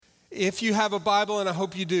If you have a Bible, and I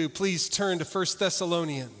hope you do, please turn to 1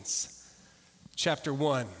 Thessalonians chapter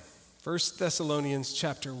 1. 1 Thessalonians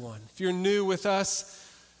chapter 1. If you're new with us,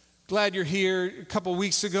 glad you're here. A couple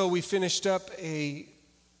weeks ago, we finished up a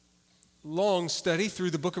long study through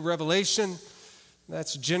the book of Revelation.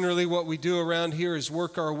 That's generally what we do around here, is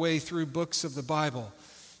work our way through books of the Bible.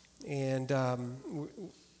 And we're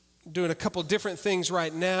doing a couple different things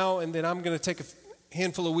right now, and then I'm going to take a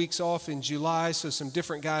handful of weeks off in July, so some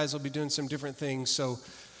different guys will be doing some different things. So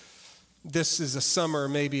this is a summer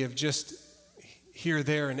maybe of just here,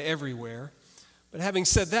 there, and everywhere. But having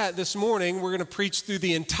said that, this morning we're going to preach through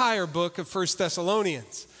the entire book of 1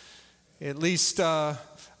 Thessalonians, at least a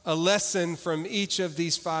lesson from each of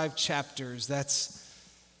these 5 chapters. That's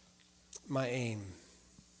my aim.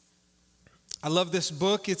 I love this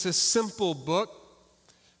book. It's a simple book.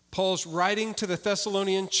 Paul's writing to the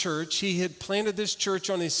Thessalonian church. He had planted this church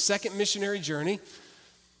on his second missionary journey,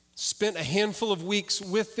 spent a handful of weeks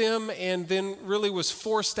with them, and then really was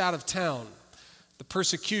forced out of town. The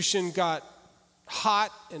persecution got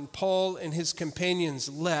hot, and Paul and his companions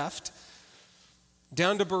left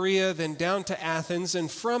down to Berea, then down to Athens.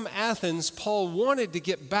 And from Athens, Paul wanted to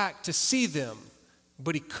get back to see them,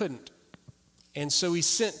 but he couldn't. And so he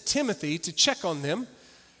sent Timothy to check on them.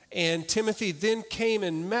 And Timothy then came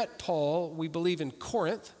and met Paul, we believe in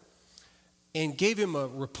Corinth, and gave him a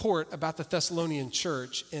report about the Thessalonian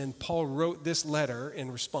church. And Paul wrote this letter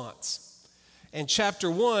in response. And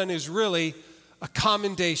chapter 1 is really a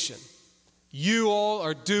commendation. You all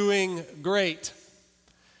are doing great.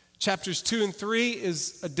 Chapters 2 and 3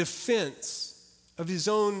 is a defense of his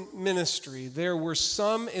own ministry. There were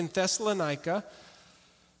some in Thessalonica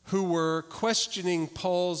who were questioning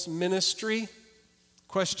Paul's ministry,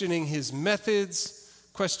 questioning his methods,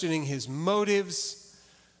 questioning his motives.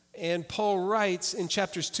 And Paul writes in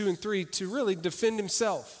chapters 2 and 3 to really defend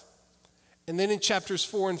himself. And then in chapters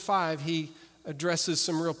 4 and 5, he addresses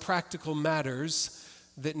some real practical matters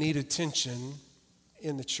that need attention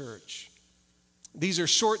in the church. These are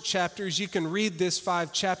short chapters. You can read this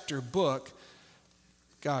 5-chapter book,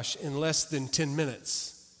 in less than 10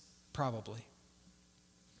 minutes, probably.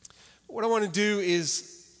 What I want to do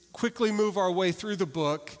is quickly move our way through the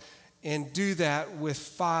book and do that with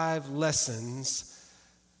 5 lessons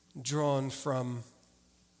drawn from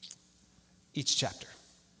each chapter.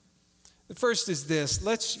 The first is this: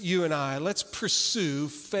 let's pursue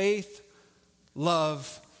faith,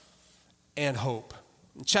 love, and hope.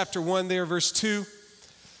 In chapter 1 there, verse 2,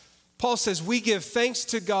 Paul says, "We give thanks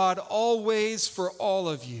to God always for all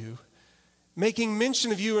of you, making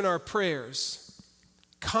mention of you in our prayers,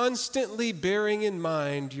 constantly bearing in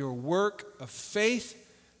mind your work of faith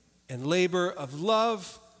and labor of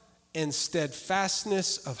love and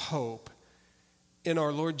steadfastness of hope in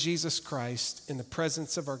our Lord Jesus Christ, in the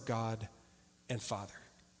presence of our God and Father."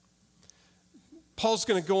 Paul's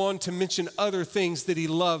going to go on to mention other things that he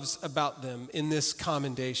loves about them in this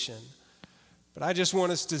commendation. But I just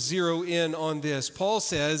want us to zero in on this. Paul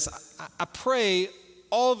says, I pray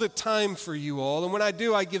all the time for you all, and when I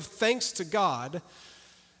do, I give thanks to God.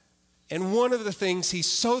 And one of the things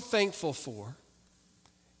he's so thankful for,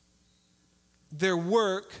 their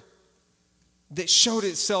work that showed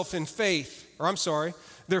itself in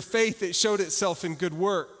their faith that showed itself in good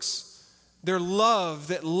works, their love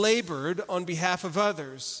that labored on behalf of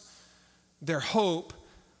others, their hope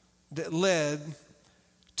that led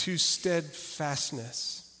to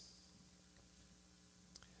steadfastness.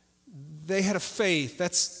 They had a faith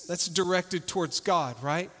that's directed towards God,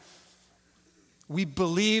 right? We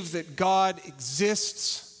believe that God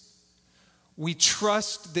exists. We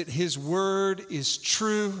trust that his word is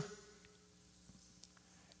true.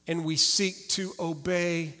 And we seek to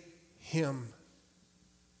obey him.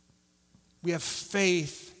 We have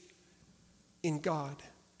faith in God.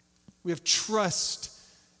 We have trust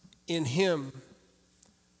in him.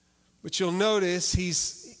 But you'll notice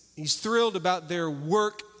he's thrilled about their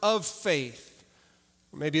work of faith.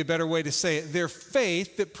 Or maybe a better way to say it, their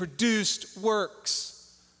faith that produced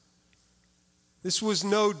works. This was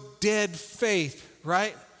no dead faith,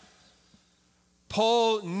 right?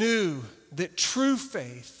 Paul knew that true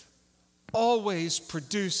faith always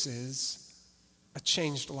produces a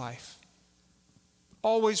changed life.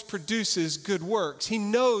 Always produces good works. He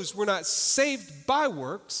knows we're not saved by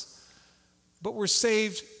works, but we're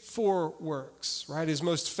saved for works, right? His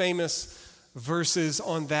most famous verses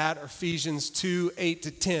on that are Ephesians 2,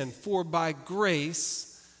 8-10. For by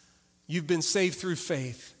grace you've been saved through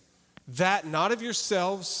faith. That not of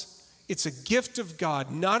yourselves, it's a gift of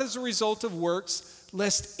God, not as a result of works,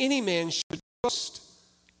 lest any man should boast.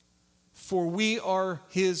 For we are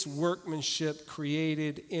his workmanship,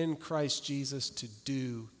 created in Christ Jesus to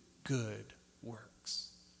do good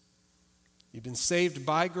works. You've been saved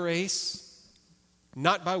by grace,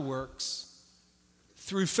 not by works,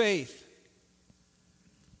 through faith,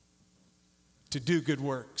 to do good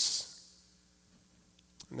works.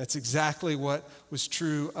 And that's exactly what was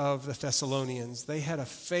true of the Thessalonians. They had a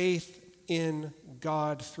faith in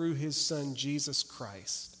God through his Son, Jesus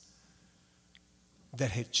Christ,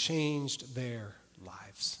 that had changed their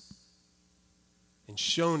lives and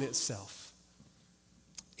shown itself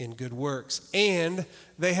in good works. And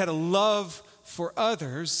they had a love for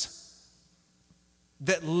others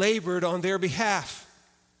that labored on their behalf.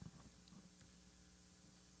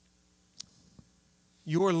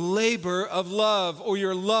 Your labor of love, or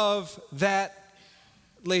your love that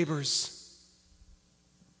labors.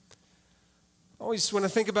 Always, when I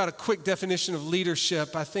think about a quick definition of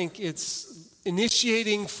leadership, I think it's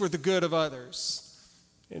initiating for the good of others.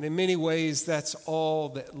 And in many ways, that's all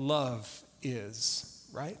that love is,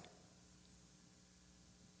 right?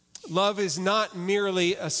 Love is not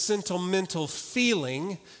merely a sentimental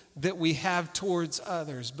feeling that we have towards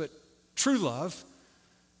others, but true love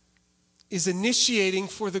is initiating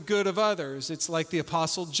for the good of others. It's like the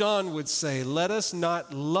Apostle John would say, let us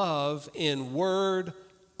not love in word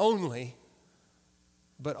only,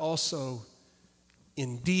 but also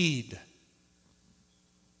in deed.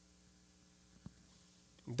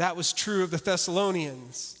 That was true of the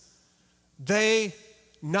Thessalonians. They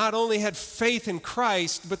not only had faith in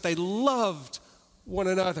Christ, but they loved one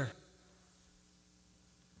another.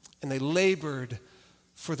 And they labored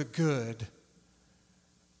for the good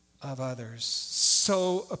of others.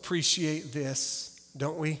 So appreciate this,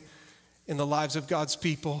 don't we, in the lives of God's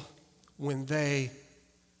people when they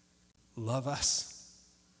love us.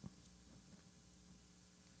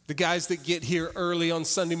 The guys that get here early on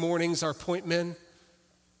Sunday mornings are point men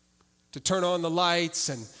to turn on the lights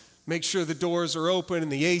and make sure the doors are open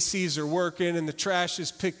and the ACs are working and the trash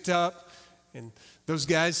is picked up. And those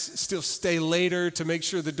guys still stay later to make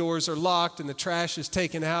sure the doors are locked and the trash is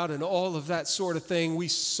taken out and all of that sort of thing. We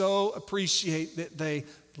so appreciate that they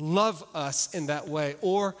love us in that way.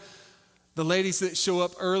 Or the ladies that show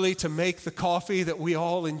up early to make the coffee that we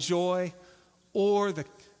all enjoy. Or the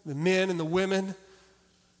men and the women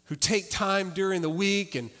who take time during the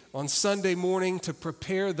week and on Sunday morning to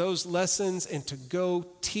prepare those lessons and to go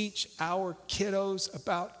teach our kiddos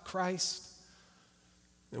about Christ.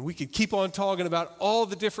 And we could keep on talking about all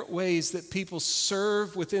the different ways that people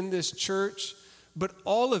serve within this church, but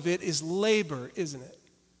all of it is labor, isn't it?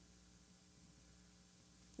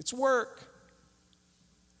 It's work.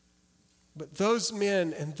 But those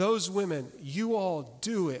men and those women, you all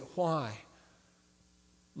do it. Why?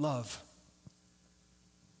 Love.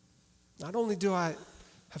 Not only do I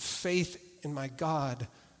have faith in my God,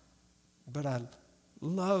 but I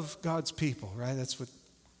love God's people, right? That's what,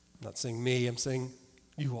 I'm not saying me, I'm saying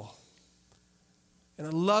you all. And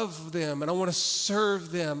I love them, and I want to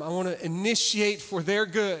serve them. I want to initiate for their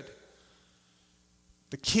good.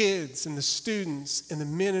 The kids and the students and the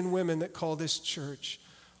men and women that call this church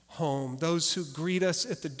home. Those who greet us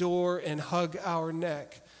at the door and hug our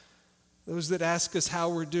neck. Those that ask us how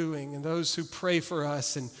we're doing, and those who pray for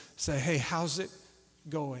us and say, hey, how's it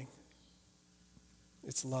going?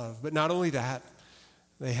 It's love. But not only that,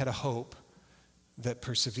 they had a hope that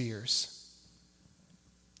perseveres.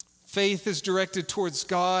 Faith is directed towards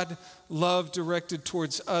God, love directed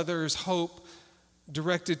towards others, hope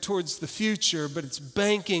directed towards the future, but it's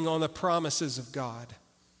banking on the promises of God.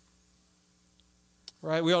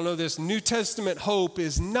 Right? We all know this. New Testament hope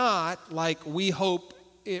is not like we hope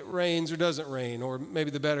it rains or doesn't rain, or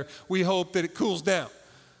maybe the better, we hope that it cools down.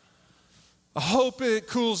 I hope it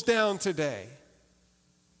cools down today.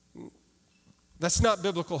 That's not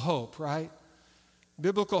biblical hope, right?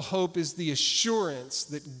 Biblical hope is the assurance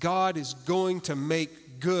that God is going to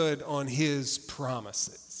make good on his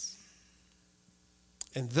promises.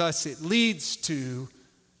 And thus it leads to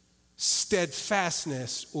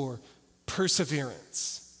steadfastness or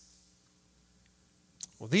perseverance.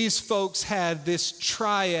 Well, these folks had this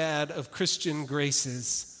triad of Christian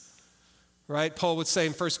graces, right? Paul would say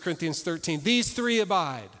in 1 Corinthians 13, these three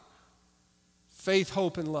abide, faith,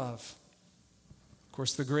 hope, and love. Of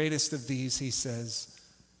course, the greatest of these, he says,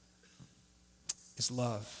 is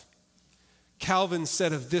love. Calvin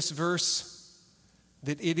said of this verse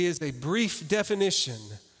that it is a brief definition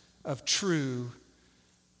of true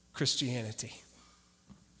Christianity.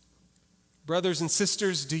 Brothers and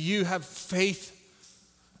sisters, do you have faith?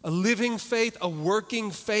 A living faith, a working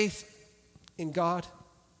faith in God?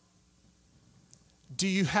 Do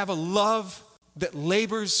you have a love that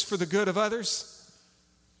labors for the good of others?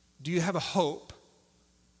 Do you have a hope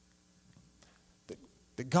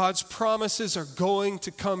that God's promises are going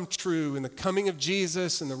to come true in the coming of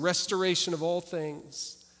Jesus and the restoration of all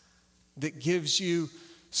things, that gives you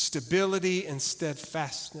stability and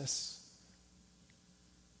steadfastness?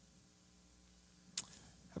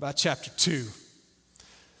 How about chapter 2?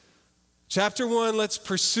 Chapter 1, let's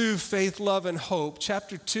pursue faith, love, and hope.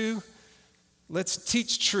 Chapter 2, let's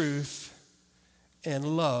teach truth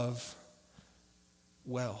and love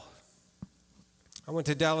well. I went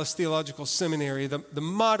to Dallas Theological Seminary. The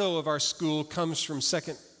motto of our school comes from 2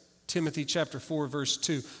 Timothy chapter 4, verse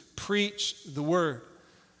 2. Preach the word.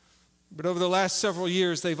 But over the last several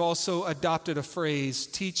years, they've also adopted a phrase,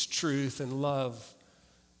 teach truth and love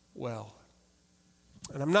well.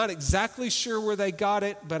 And I'm not exactly sure where they got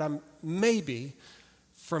it, but I'm maybe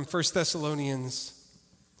from 1 Thessalonians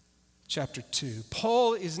chapter 2.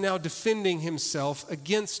 Paul is now defending himself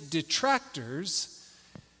against detractors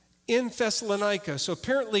in Thessalonica. So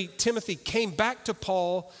apparently Timothy came back to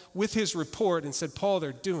Paul with his report and said, Paul,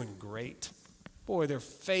 they're doing great. Boy, their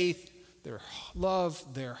faith, their love,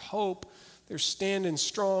 their hope, they're standing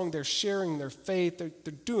strong, they're sharing their faith,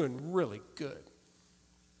 they're doing really good.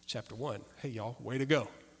 Chapter 1, hey y'all, way to go.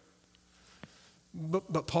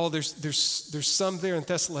 But Paul, there's some there in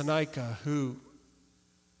Thessalonica who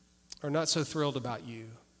are not so thrilled about you,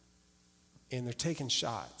 and they're taking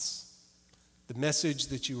shots. The message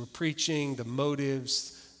that you were preaching, the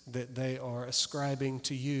motives that they are ascribing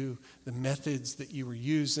to you, the methods that you were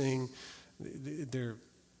using,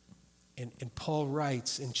 and Paul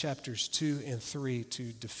writes in chapters 2 and 3 to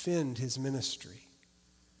defend his ministry.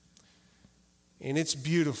 And it's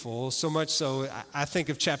beautiful, so much so I think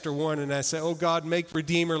of chapter 1 and I say, oh God, make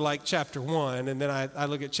Redeemer like chapter 1. And then I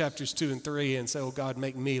look at chapters 2 and 3 and say, oh God,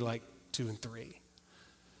 make me like 2 and 3.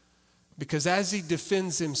 Because as he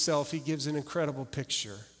defends himself, he gives an incredible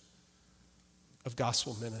picture of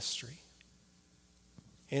gospel ministry.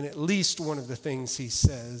 And at least one of the things he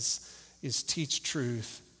says is teach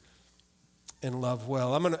truth and love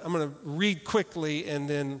well. I'm going to read quickly and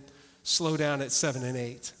then slow down at 7 and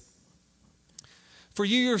 8. For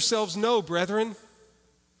you yourselves know, brethren,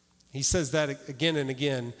 he says that again and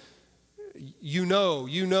again, you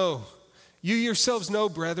yourselves know,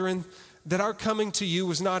 brethren, that our coming to you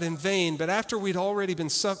was not in vain, but after we'd already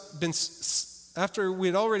suffered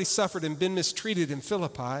and been mistreated in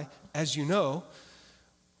Philippi, as you know,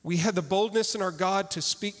 we had the boldness in our God to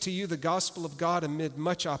speak to you the gospel of God amid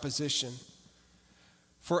much opposition.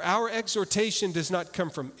 For our exhortation does not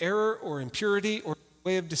come from error or impurity or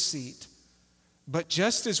way of deceit, but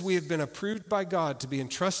just as we have been approved by God to be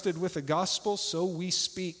entrusted with the gospel, so we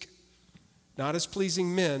speak, not as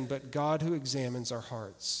pleasing men, but God who examines our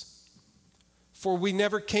hearts. For we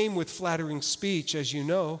never came with flattering speech, as you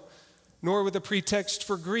know, nor with a pretext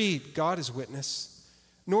for greed, God is witness.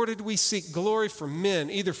 Nor did we seek glory from men,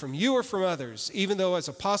 either from you or from others, even though as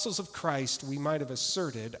apostles of Christ we might have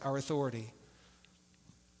asserted our authority.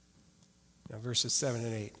 Now verses 7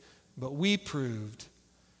 and 8. But we proved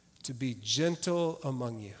to be gentle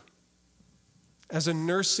among you, as a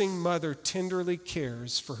nursing mother tenderly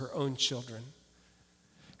cares for her own children.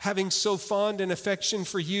 Having so fond an affection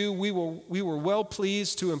for you, we were well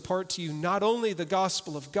pleased to impart to you not only the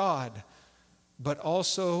gospel of God, but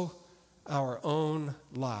also our own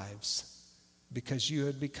lives, because you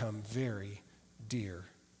had become very dear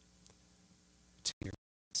to your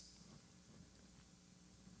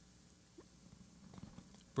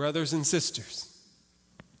brothers and sisters.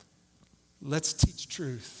 Let's teach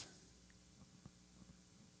truth.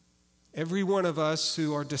 Every one of us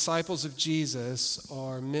who are disciples of Jesus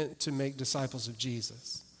are meant to make disciples of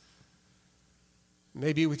Jesus.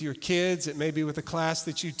 Maybe with your kids, it may be with a class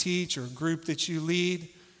that you teach or a group that you lead.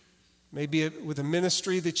 Maybe with a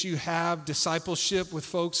ministry that you have, discipleship with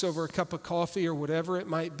folks over a cup of coffee or whatever it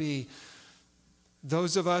might be.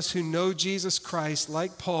 Those of us who know Jesus Christ,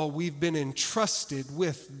 like Paul, we've been entrusted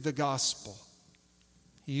with the gospel.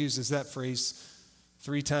 He uses that phrase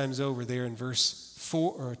 3 times over there in verse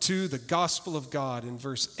 2, the gospel of God. In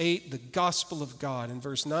verse 8, the gospel of God. In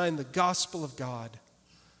verse 9, the gospel of God.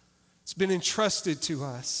 It's been entrusted to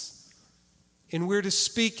us, and we're to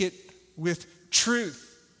speak it with truth.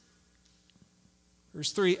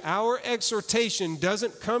 Verse 3, our exhortation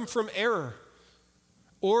doesn't come from error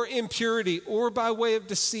or impurity or by way of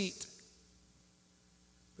deceit.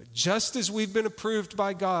 But just as we've been approved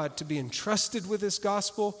by God to be entrusted with this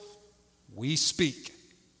gospel, we speak.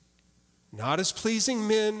 Not as pleasing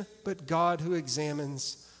men, but God who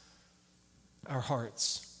examines our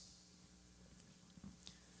hearts.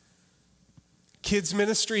 kids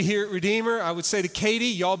ministry here at Redeemer, I would say to Katie,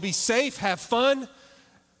 y'all be safe, have fun,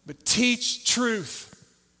 but teach truth.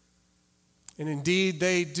 And indeed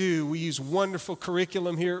they do. We use wonderful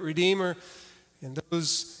curriculum here at Redeemer, and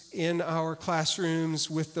those in our classrooms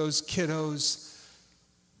with those kiddos,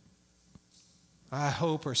 I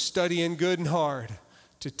hope, are studying good and hard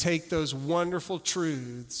to take those wonderful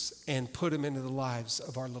truths and put them into the lives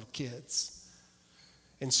of our little kids.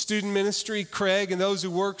 In student ministry, Craig and those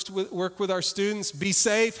who work with our students, be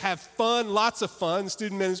safe, have fun, lots of fun.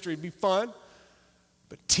 Student ministry would be fun,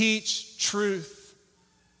 but teach truth.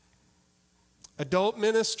 Adult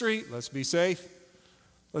ministry, let's be safe.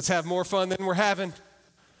 Let's have more fun than we're having.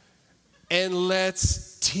 And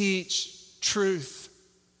let's teach truth.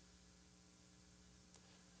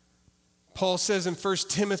 Paul says in 1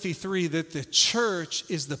 Timothy 3 that the church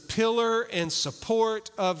is the pillar and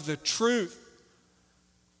support of the truth.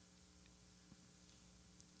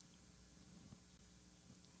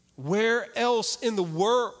 Where else in the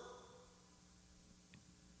world,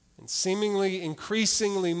 and seemingly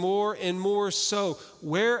increasingly more and more so,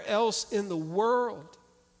 where else in the world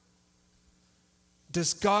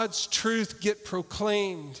does God's truth get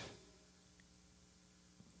proclaimed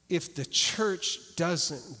if the church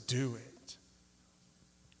doesn't do it?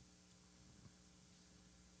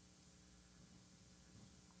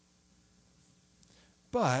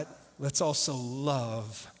 But let's also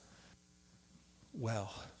love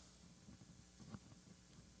well.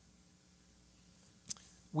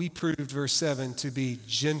 We proved, verse 7, to be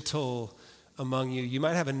gentle among you. You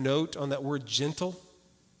might have a note on that word gentle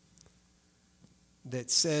that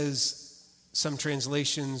says, some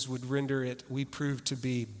translations would render it, we proved to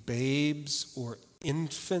be babes or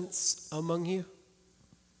infants among you.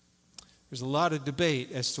 There's a lot of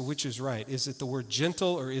debate as to which is right. Is it the word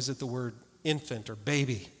gentle or is it the word infant or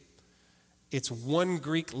baby? It's one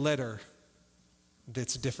Greek letter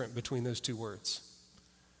that's different between those two words.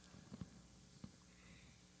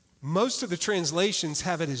 Most of the translations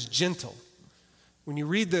have it as gentle. When you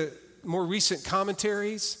read the more recent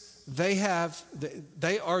commentaries, they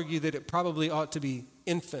argue that it probably ought to be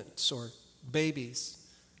infants or babies.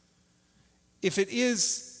 If it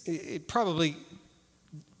is, it probably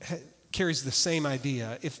carries the same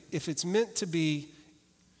idea. If it's meant to be,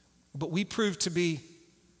 but we prove to be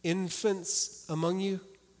infants among you,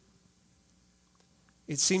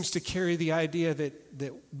 it seems to carry the idea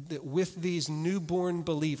that with these newborn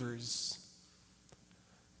believers,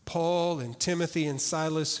 Paul and Timothy and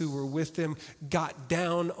Silas who were with them got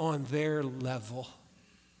down on their level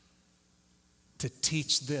to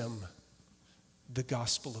teach them the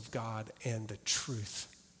gospel of God and the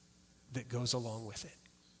truth that goes along with it.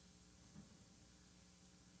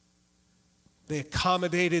 They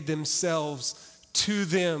accommodated themselves to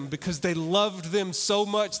them because they loved them so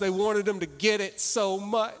much. They wanted them to get it so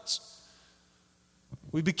much.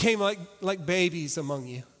 We became like babies among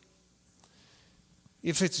you.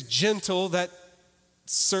 If it's gentle, that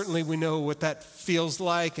certainly we know what that feels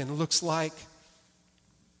like and looks like.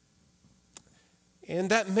 And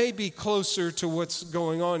that may be closer to what's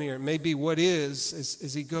going on here. It may be what is,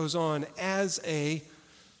 as he goes on,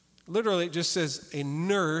 literally it just says, a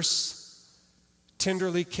nurse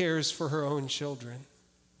tenderly cares for her own children.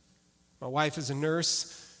 My wife is a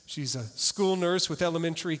nurse. She's a school nurse with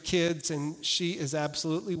elementary kids, and she is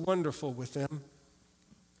absolutely wonderful with them.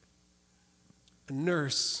 A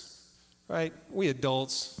nurse, right? We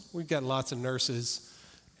adults, we've got lots of nurses,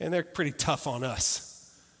 and they're pretty tough on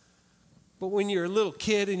us. But when you're a little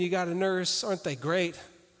kid and you got a nurse, aren't they great?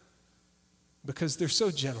 Because they're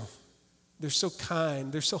so gentle, they're so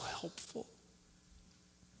kind, they're so helpful.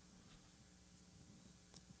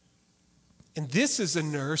 And this is a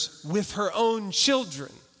nurse with her own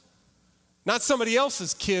children. Not somebody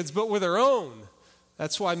else's kids, but with her own.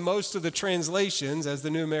 That's why most of the translations, as the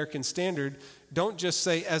New American Standard, don't just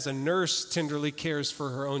say, as a nurse tenderly cares for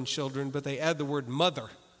her own children, but they add the word mother.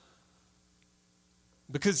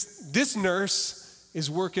 Because this nurse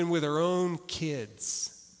is working with her own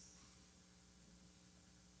kids.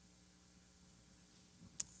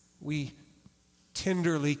 We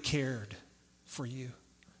tenderly cared for you.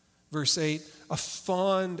 Verse 8, a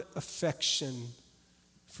fond affection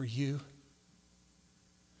for you.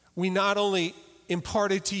 We not only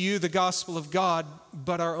imparted to you the gospel of God,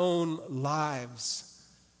 but our own lives,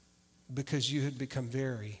 because you had become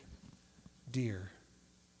very dear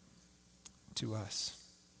to us.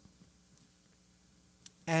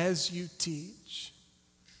 As you teach,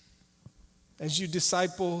 as you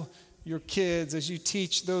disciple your kids, as you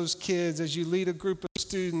teach those kids, as you lead a group of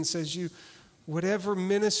students, whatever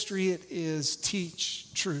ministry it is,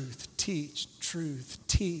 teach truth. teach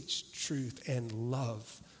truth, and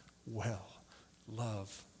love well.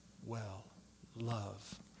 Love well.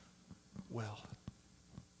 Love well.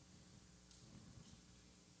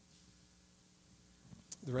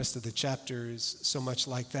 The rest of the chapter is so much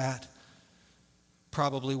like that.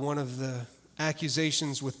 Probably one of the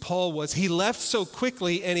accusations with Paul was he left so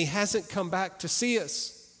quickly and he hasn't come back to see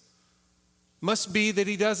us. Must be that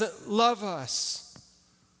he doesn't love us.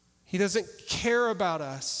 He doesn't care about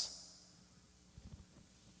us.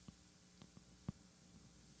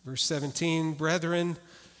 Verse 17, brethren,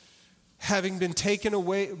 having been taken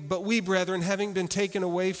away, but we, brethren, having been taken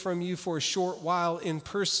away from you for a short while in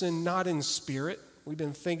person, not in spirit. We've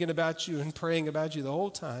been thinking about you and praying about you the whole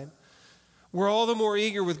time. We're all the more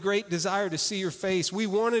eager with great desire to see your face. We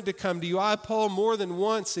wanted to come to you, I, Paul, more than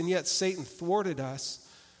once, and yet Satan thwarted us.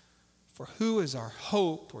 For who is our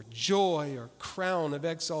hope or joy or crown of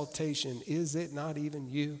exaltation? Is it not even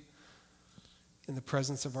you? In the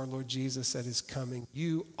presence of our Lord Jesus at his coming,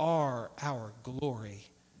 you are our glory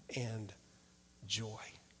and joy.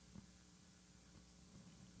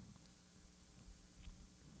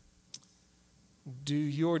 Do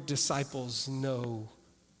your disciples know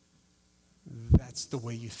that's the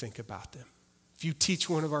way you think about them? If you teach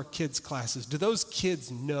one of our kids' classes, do those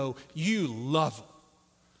kids know you love them?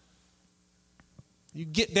 You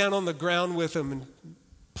get down on the ground with them and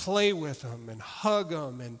play with them and hug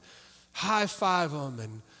them and high five them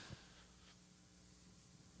and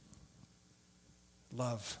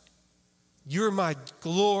love. You're my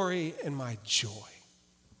glory and my joy.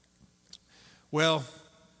 Well,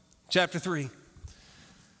 chapter 3.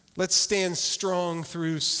 Let's stand strong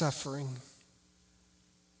through suffering.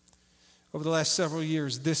 Over the last several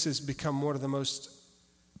years, this has become one of the most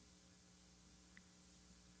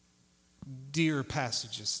dear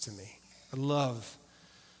passages to me. I love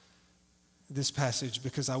this passage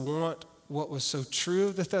because I want what was so true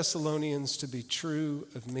of the Thessalonians to be true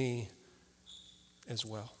of me as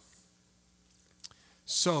well.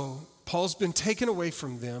 So, Paul's been taken away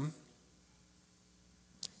from them.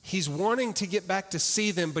 He's wanting to get back to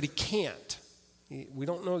see them, but he can't. We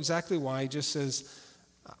don't know exactly why. He just says,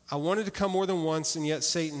 I wanted to come more than once, and yet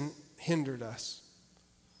Satan hindered us.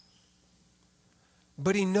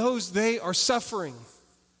 But he knows they are suffering.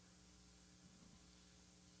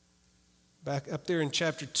 Back up there in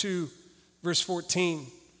chapter 2, verse 14.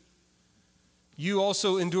 You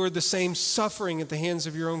also endured the same suffering at the hands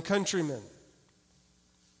of your own countrymen.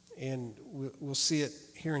 And we'll see it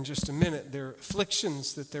here in just a minute. There are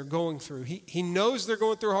afflictions that they're going through. He knows they're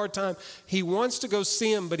going through a hard time. He wants to go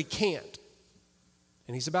see them, but he can't.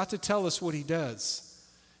 And he's about to tell us what he does.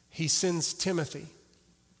 He sends Timothy.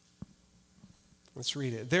 Let's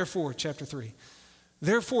read it. Therefore, chapter 3.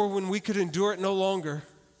 Therefore, when we could endure it no longer,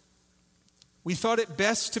 we thought it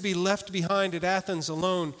best to be left behind at Athens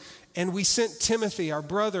alone, and we sent Timothy, our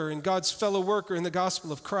brother and God's fellow worker in the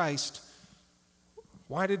gospel of Christ.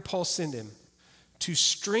 Why did Paul send him? To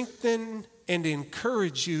strengthen and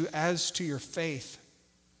encourage you as to your faith,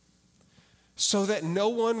 so that no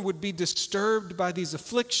one would be disturbed by these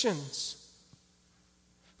afflictions.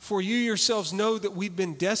 For you yourselves know that we've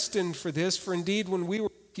been destined for this, for indeed when we were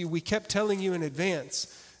with you, we kept telling you in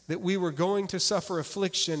advance that we were going to suffer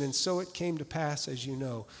affliction, and so it came to pass, as you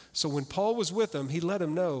know. So when Paul was with them, he let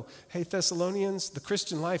them know, hey, Thessalonians, the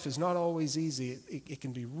Christian life is not always easy. It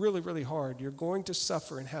can be really, really hard. You're going to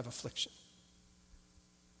suffer and have affliction.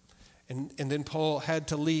 And then Paul had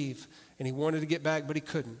to leave, and he wanted to get back, but he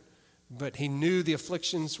couldn't. But he knew the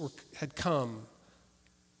afflictions had come.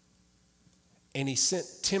 And he sent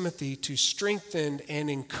Timothy to strengthen and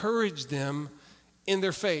encourage them in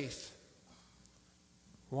their faith.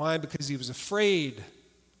 Why? Because he was afraid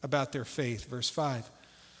about their faith. Verse 5.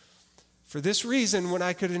 For this reason, when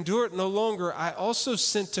I could endure it no longer, I also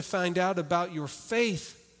sent to find out about your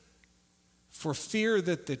faith, for fear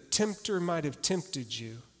that the tempter might have tempted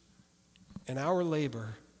you, and our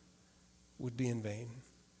labor would be in vain.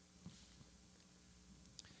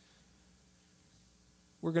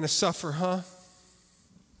 We're going to suffer, huh?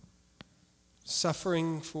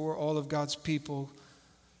 Suffering for all of God's people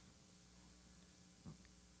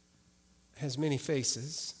has many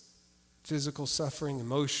faces. Physical suffering,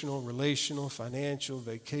 emotional, relational, financial,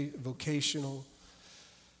 vocational,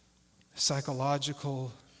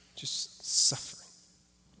 psychological, just suffering.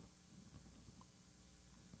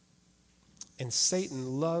 And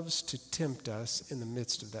Satan loves to tempt us in the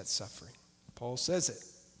midst of that suffering. Paul says it.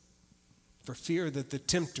 For fear that the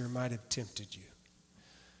tempter might have tempted you.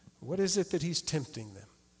 What is it that he's tempting them?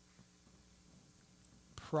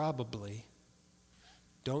 Probably,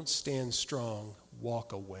 don't stand strong,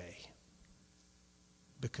 walk away.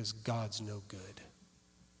 because God's no good.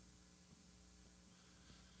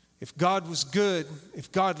 If God was good,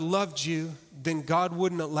 if God loved you, then God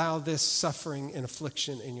wouldn't allow this suffering and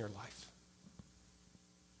affliction in your life.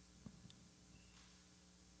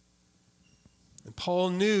 And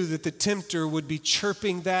Paul knew that the tempter would be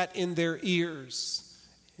chirping that in their ears,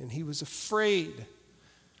 and he was afraid.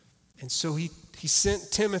 And so he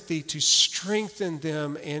sent Timothy to strengthen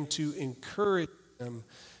them and to encourage them.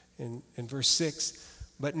 In verse 6,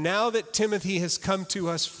 but now that Timothy has come to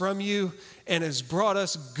us from you and has brought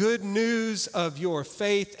us good news of your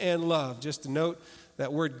faith and love. Just to note,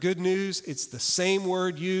 that word good news, it's the same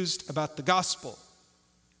word used about the gospel.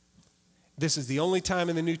 This is the only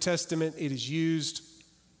time in the New Testament it is used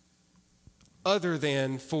other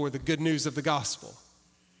than for the good news of the gospel.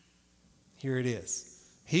 Here it is.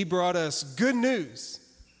 He brought us good news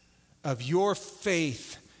of your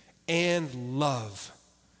faith and love,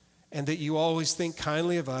 and that you always think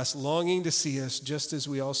kindly of us, longing to see us just as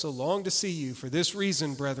we also long to see you. For this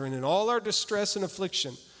reason, brethren, in all our distress and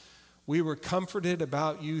affliction, we were comforted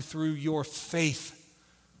about you through your faith.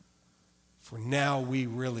 For now we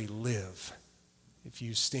really live if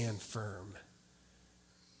you stand firm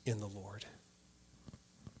in the Lord.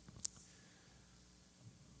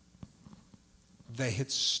 They had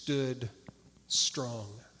stood strong.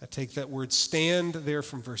 I take that word stand there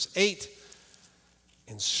from verse 8.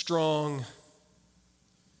 And strong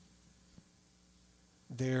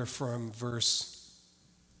there from verse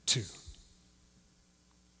 2.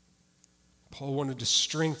 Paul wanted to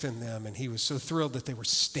strengthen them, and he was so thrilled that they were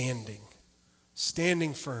standing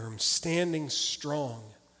firm, standing strong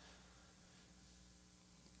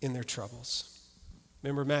in their troubles.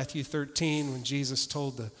 Remember Matthew 13 when Jesus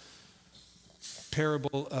told the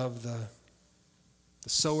parable of the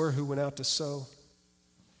sower who went out to sow?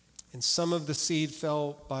 And some of the seed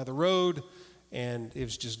fell by the road, and it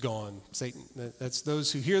was just gone. Satan, that's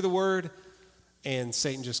those who hear the word, and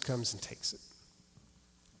Satan just comes and takes it.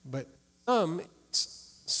 But some,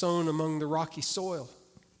 it's sown among the rocky soil,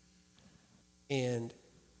 and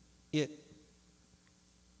it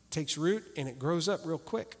takes root, and it grows up real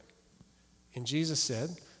quick. And Jesus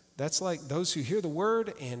said, that's like those who hear the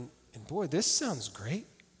word, and boy, this sounds great.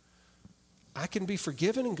 I can be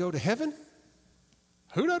forgiven and go to heaven.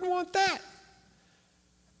 Who doesn't want that?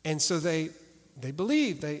 And so they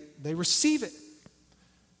believe, they receive it.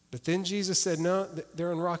 But then Jesus said, no,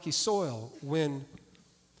 they're on rocky soil. When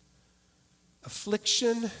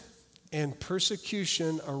affliction and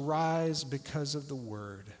persecution arise because of the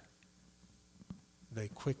word, they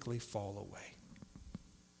quickly fall away.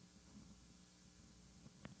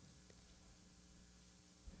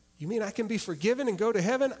 You mean I can be forgiven and go to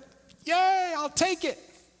heaven? Yay, I'll take it.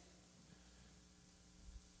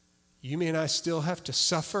 You mean I still have to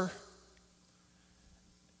suffer?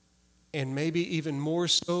 And maybe even more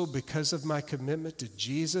so because of my commitment to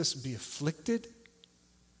Jesus, be afflicted?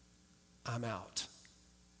 I'm out.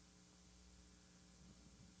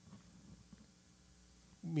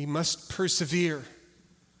 We must persevere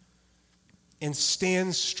and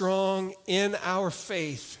stand strong in our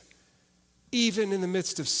faith, even in the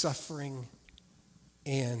midst of suffering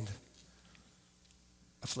and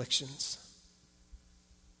afflictions.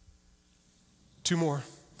 Two more.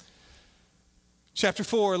 Chapter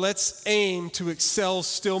 4, let's aim to excel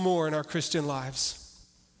still more in our Christian lives.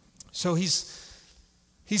 So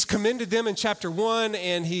he's commended them in chapter 1,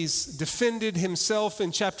 and he's defended himself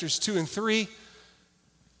in chapters 2 and 3.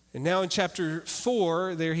 And now in chapter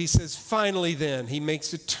 4, there he says, finally then, he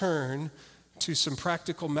makes a turn to some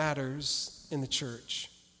practical matters in the church.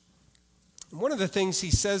 And one of the things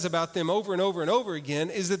he says about them over and over and over again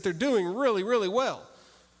is that they're doing really, really well.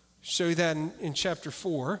 Show you that in chapter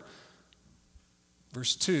 4,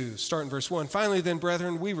 verse 2, start in verse 1. Finally then,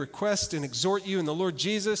 brethren, we request and exhort you in the Lord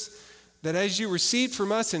Jesus that as you received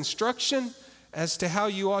from us instruction as to how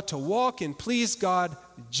you ought to walk and please God,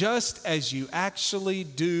 just as you actually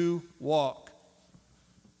do walk.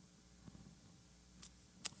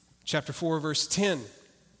 Chapter 4, verse 10,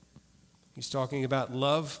 he's talking about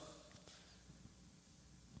love.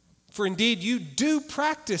 For indeed you do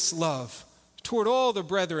practice love toward all the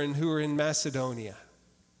brethren who are in Macedonia.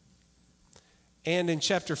 And in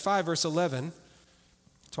chapter 5, verse 11,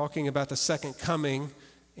 talking about the second coming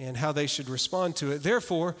and how they should respond to it.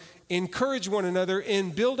 Therefore, encourage one another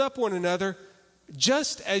and build up one another,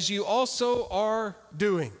 just as you also are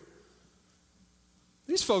doing.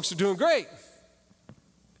 These folks are doing great.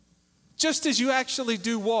 Just as you actually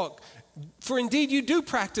do walk. For indeed you do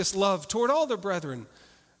practice love toward all the brethren,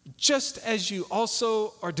 just as you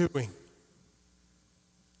also are doing.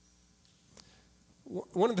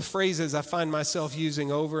 One of the phrases I find myself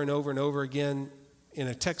using over and over and over again in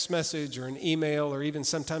a text message or an email or even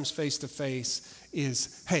sometimes face-to-face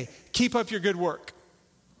is, hey, keep up your good work.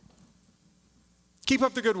 Keep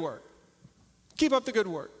up the good work. Keep up the good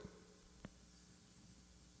work.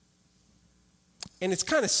 And it's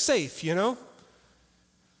kind of safe, you know?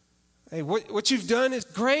 Hey, what you've done is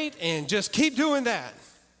great, and just keep doing that.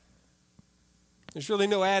 There's really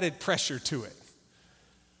no added pressure to it.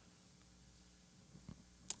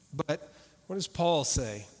 But what does Paul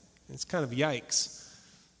say? It's kind of yikes.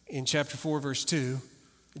 In chapter 4, verse 2,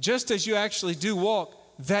 just as you actually do walk,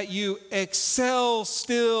 that you excel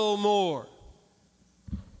still more.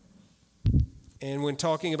 And when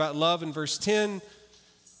talking about love in verse 10,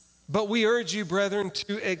 but we urge you, brethren,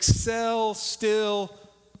 to excel still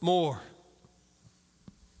more.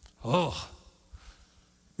 Oh,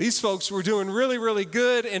 these folks were doing really, really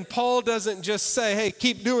good, and Paul doesn't just say, hey,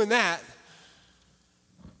 keep doing that.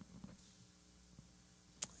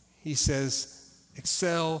 He says,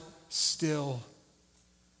 excel still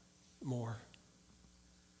more.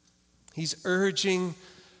 He's urging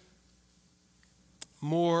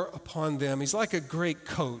more upon them. He's like a great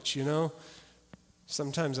coach, you know.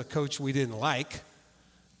 Sometimes a coach we didn't like,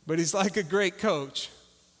 but he's like a great coach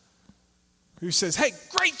who says, hey,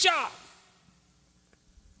 great job.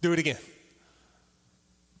 Do it again.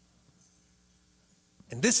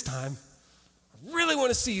 And this time, I really want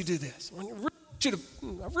to see you do this. I really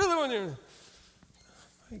want you to.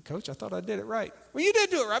 Hey, coach, I thought I did it right. Well, you did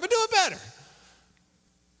do it right, but do it better.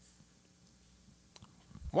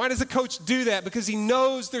 Why does a coach do that? Because he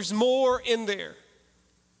knows there's more in there.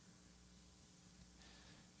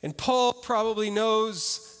 And Paul probably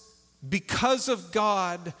knows because of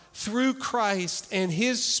God, through Christ and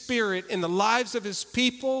his Spirit in the lives of his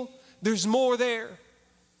people, there's more there.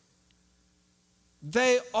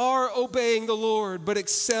 They are obeying the Lord, but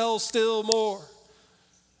excel still more.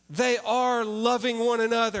 They are loving one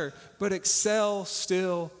another, but excel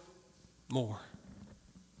still more.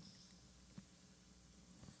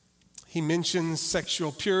 He mentions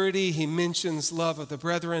sexual purity. He mentions love of the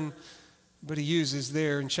brethren. But he uses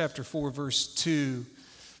there in chapter 4, verse 2,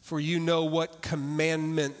 for you know what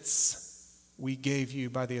commandments we gave you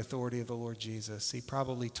by the authority of the Lord Jesus. He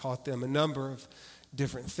probably taught them a number of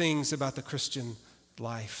different things about the Christian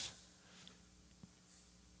life.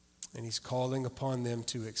 And he's calling upon them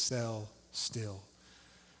to excel still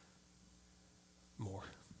more.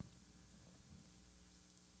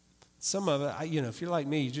 Some of it, if you're like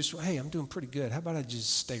me, you just, hey, I'm doing pretty good. How about I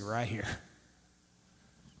just stay right here?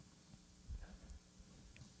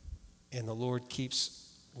 And the Lord keeps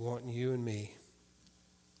wanting you and me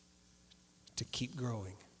to keep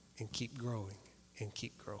growing and keep growing and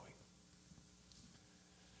keep growing.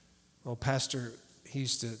 Well, Pastor, he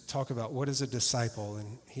used to talk about what is a disciple,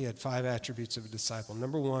 and he had 5 attributes of a disciple.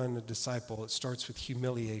 Number 1, a disciple, it starts with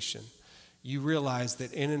humiliation. You realize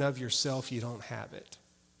that in and of yourself, you don't have it.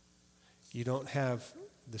 You don't have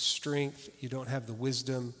the strength. You don't have the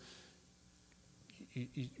wisdom.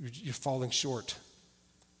 You're falling short.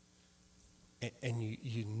 And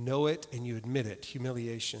you know it and you admit it,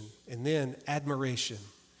 humiliation. And then admiration.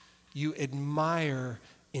 You admire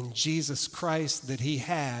in Jesus Christ that he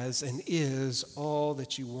has and is all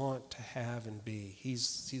that you want to have and be.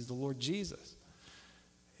 He's the Lord Jesus.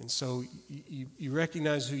 And so you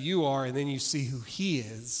recognize who you are, and then you see who he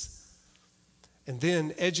is. And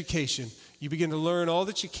then education. You begin to learn all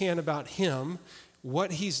that you can about him,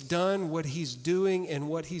 what he's done, what he's doing, and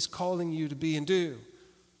what he's calling you to be and do.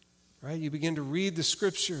 Right? You begin to read the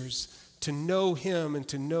scriptures to know him and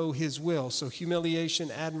to know his will. So humiliation,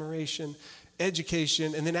 admiration,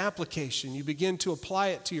 education, and then application. You begin to apply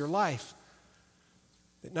it to your life.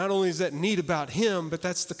 That not only is that neat about him, but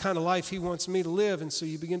that's the kind of life he wants me to live. And so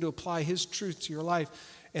you begin to apply his truth to your life.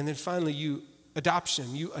 And then finally, you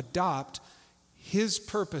adopt his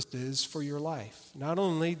purposes for your life. Not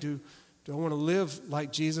only do I want to live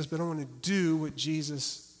like Jesus, but I want to do what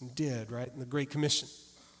Jesus did, right? In the Great Commission.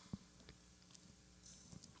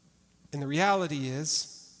 And the reality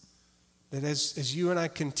is that as you and I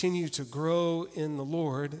continue to grow in the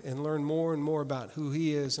Lord and learn more and more about who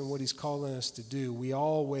he is and what he's calling us to do, we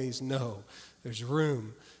always know there's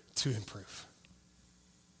room to improve.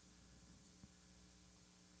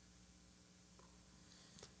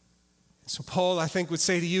 So Paul, I think, would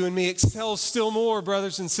say to you and me, excel still more,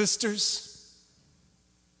 brothers and sisters.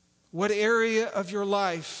 What area of your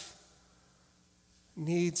life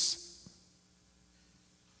needs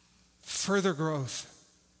further growth?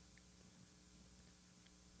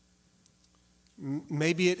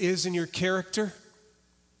 Maybe it is in your character.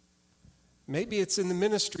 Maybe it's in the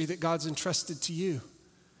ministry that God's entrusted to you.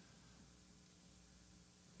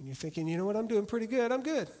 And you're thinking, you know what, I'm doing pretty good, I'm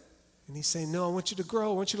good. And he's saying, no, I want you to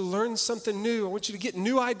grow. I want you to learn something new. I want you to get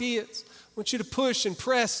new ideas. I want you to push and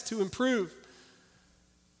press to improve.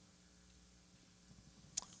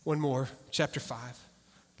 One more, chapter 5.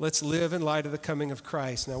 Let's live in light of the coming of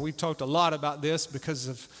Christ. Now, we've talked a lot about this because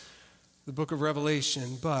of the book of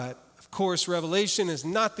Revelation, but of course, Revelation is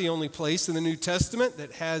not the only place in the New Testament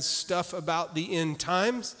that has stuff about the end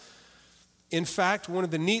times. In fact, one of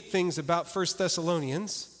the neat things about 1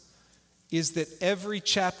 Thessalonians is that every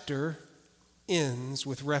chapter ends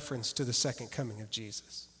with reference to the second coming of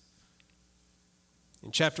Jesus.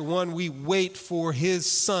 In chapter 1, we wait for his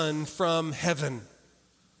Son from heaven.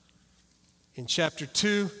 In chapter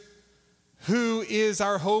 2, who is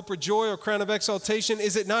our hope or joy or crown of exaltation?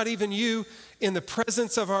 Is it not even you in the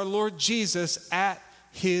presence of our Lord Jesus at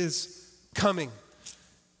his coming?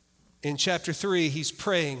 In chapter 3, he's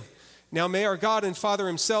praying, now may our God and Father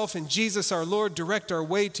himself and Jesus our Lord direct our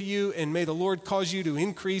way to you, and may the Lord cause you to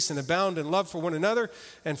increase and abound in love for one another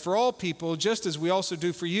and for all people, just as we also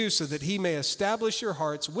do for you, so that he may establish your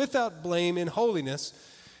hearts without blame in holiness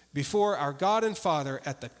before our God and Father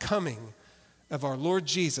at the coming of our Lord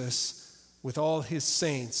Jesus with all his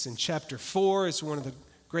saints. In chapter 4 is one of the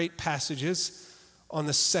great passages on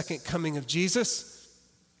the second coming of Jesus.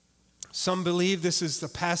 Some believe this is the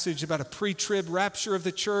passage about a pre-trib rapture of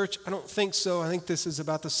the church. I don't think so. I think this is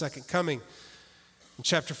about the second coming. In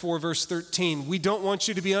chapter 4, verse 13, we don't want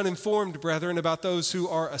you to be uninformed, brethren, about those who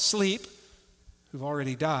are asleep, who've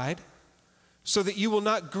already died, so that you will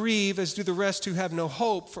not grieve as do the rest who have no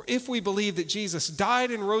hope. For if we believe that Jesus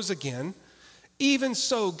died and rose again, even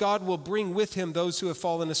so God will bring with him those who have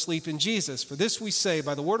fallen asleep in Jesus. For this we say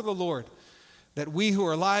by the word of the Lord, that we who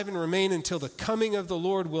are alive and remain until the coming of the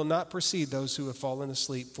Lord will not precede those who have fallen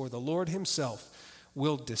asleep. For the Lord himself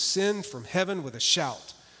will descend from heaven with a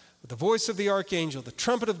shout, with the voice of the archangel, the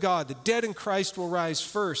trumpet of God. The dead in Christ will rise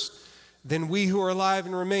first. Then we who are alive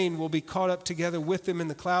and remain will be caught up together with them in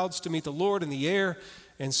the clouds to meet the Lord in the air,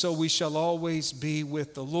 and so we shall always be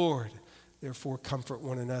with the Lord. Therefore, comfort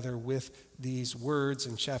one another with these words.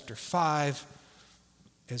 In chapter 5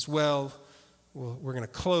 as well, we're going to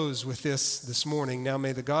close with this morning. Now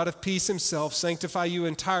may the God of peace himself sanctify you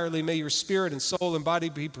entirely. May your spirit and soul and body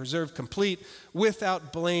be preserved complete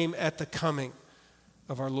without blame at the coming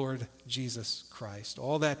of our Lord Jesus Christ.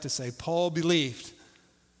 All that to say, Paul believed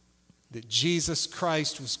that Jesus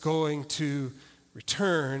Christ was going to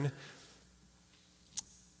return.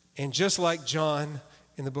 And just like John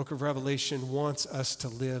in the book of Revelation wants us to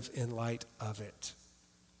live in light of it.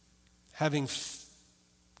 Having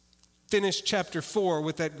finished chapter 4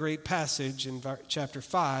 with that great passage in chapter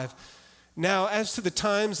 5. Now, as to the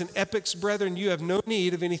times and epochs, brethren, you have no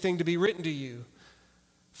need of anything to be written to you.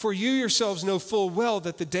 For you yourselves know full well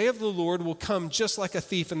that the day of the Lord will come just like a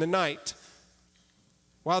thief in the night.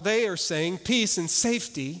 While they are saying peace and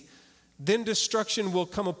safety, then destruction will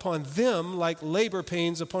come upon them like labor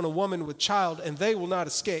pains upon a woman with child, and they will not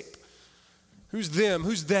escape. Who's them?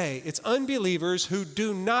 Who's they? It's unbelievers who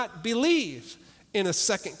do not believe in a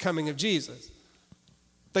second coming of Jesus.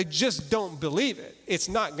 They just don't believe it. It's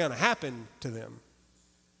not going to happen to them.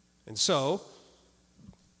 And so,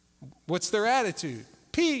 what's their attitude?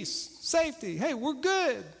 Peace, safety. Hey, we're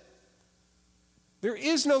good. There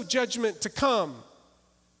is no judgment to come.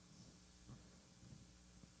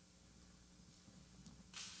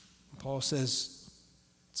 Paul says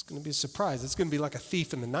it's going to be a surprise. It's going to be like a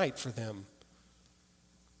thief in the night for them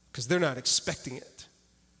because they're not expecting it.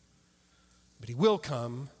 But he will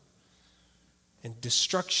come, and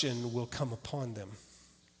destruction will come upon them.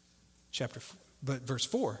 Verse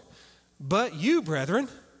 4. But you, brethren,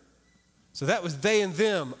 so that was they and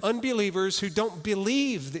them, unbelievers who don't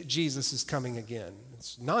believe that Jesus is coming again.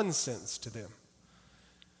 It's nonsense to them.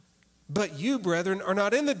 But you, brethren, are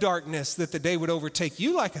not in the darkness that the day would overtake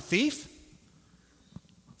you like a thief.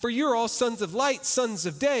 For you're all sons of light, sons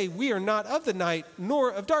of day. We are not of the night,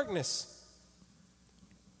 nor of darkness.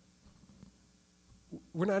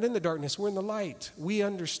 We're not in the darkness, we're in the light. We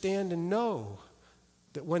understand and know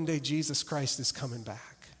that one day Jesus Christ is coming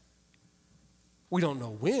back. We don't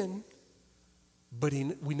know when, but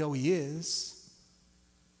we know he is.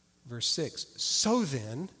 Verse 6, so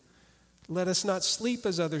then, let us not sleep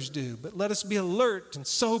as others do, but let us be alert and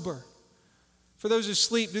sober. For those who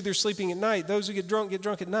sleep do their sleeping at night. Those who get drunk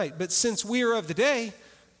at night. But since we are of the day,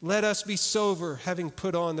 let us be sober, having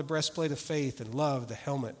put on the breastplate of faith and love, the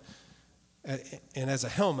helmet, and as a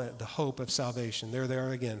helmet, the hope of salvation. There they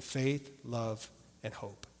are again, faith, love, and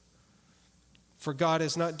hope. For God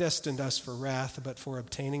has not destined us for wrath, but for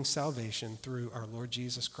obtaining salvation through our Lord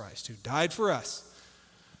Jesus Christ, who died for us,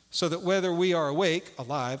 so that whether we are awake,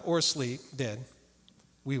 alive, or asleep, dead,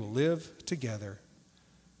 we will live together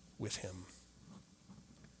with him.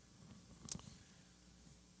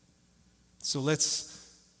 So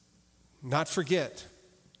let's not forget,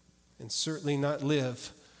 and certainly not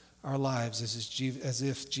live our lives as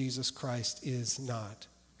if Jesus Christ is not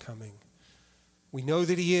coming. We know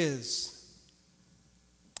that he is.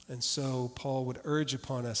 And so Paul would urge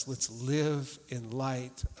upon us, let's live in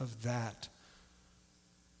light of that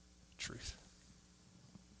truth.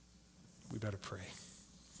 We better pray.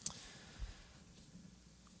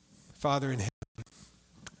 Father in heaven,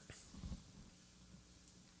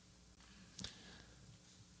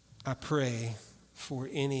 I pray for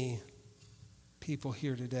any people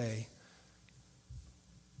here today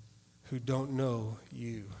who don't know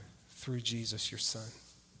you through Jesus, your Son.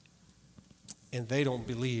 And they don't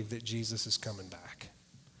believe that Jesus is coming back.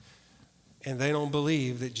 And they don't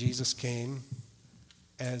believe that Jesus came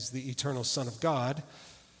as the eternal Son of God,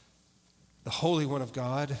 the Holy One of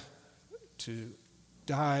God, to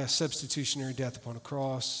die a substitutionary death upon a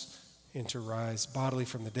cross and to rise bodily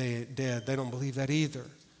from the dead. They don't believe that either.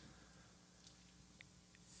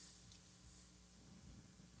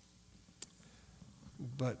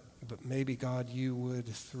 But maybe, God, you would,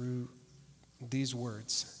 through these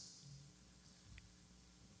words,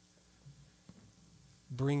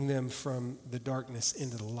 bring them from the darkness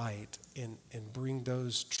into the light and bring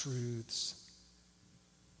those truths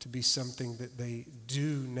to be something that they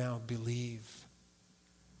do now believe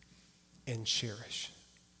and cherish.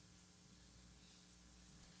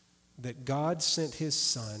 That God sent his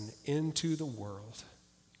Son into the world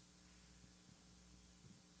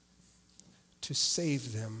to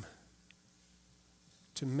save them,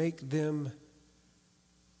 to make them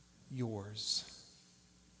yours,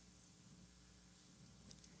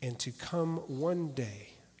 and to come one day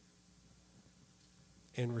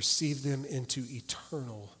and receive them into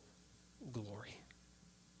eternal glory.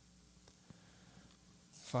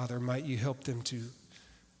 Father, might you help them to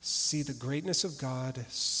see the greatness of God,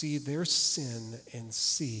 see their sin, and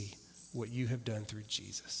see what you have done through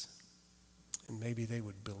Jesus. And maybe they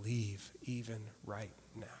would believe even right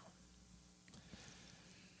now.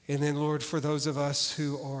 And then, Lord, for those of us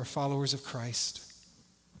who are followers of Christ,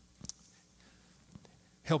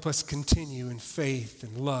 help us continue in faith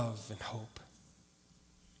and love and hope.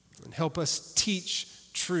 And help us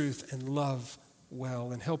teach truth and love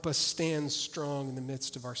well. And help us stand strong in the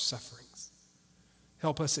midst of our sufferings.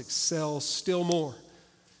 Help us excel still more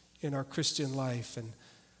in our Christian life. And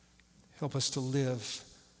help us to live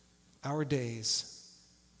our days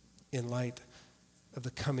in light of the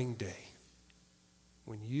coming day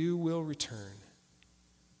when you will return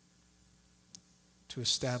to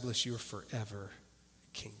establish your forever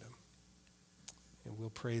kingdom. And we'll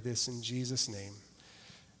pray this in Jesus' name.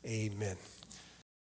 Amen.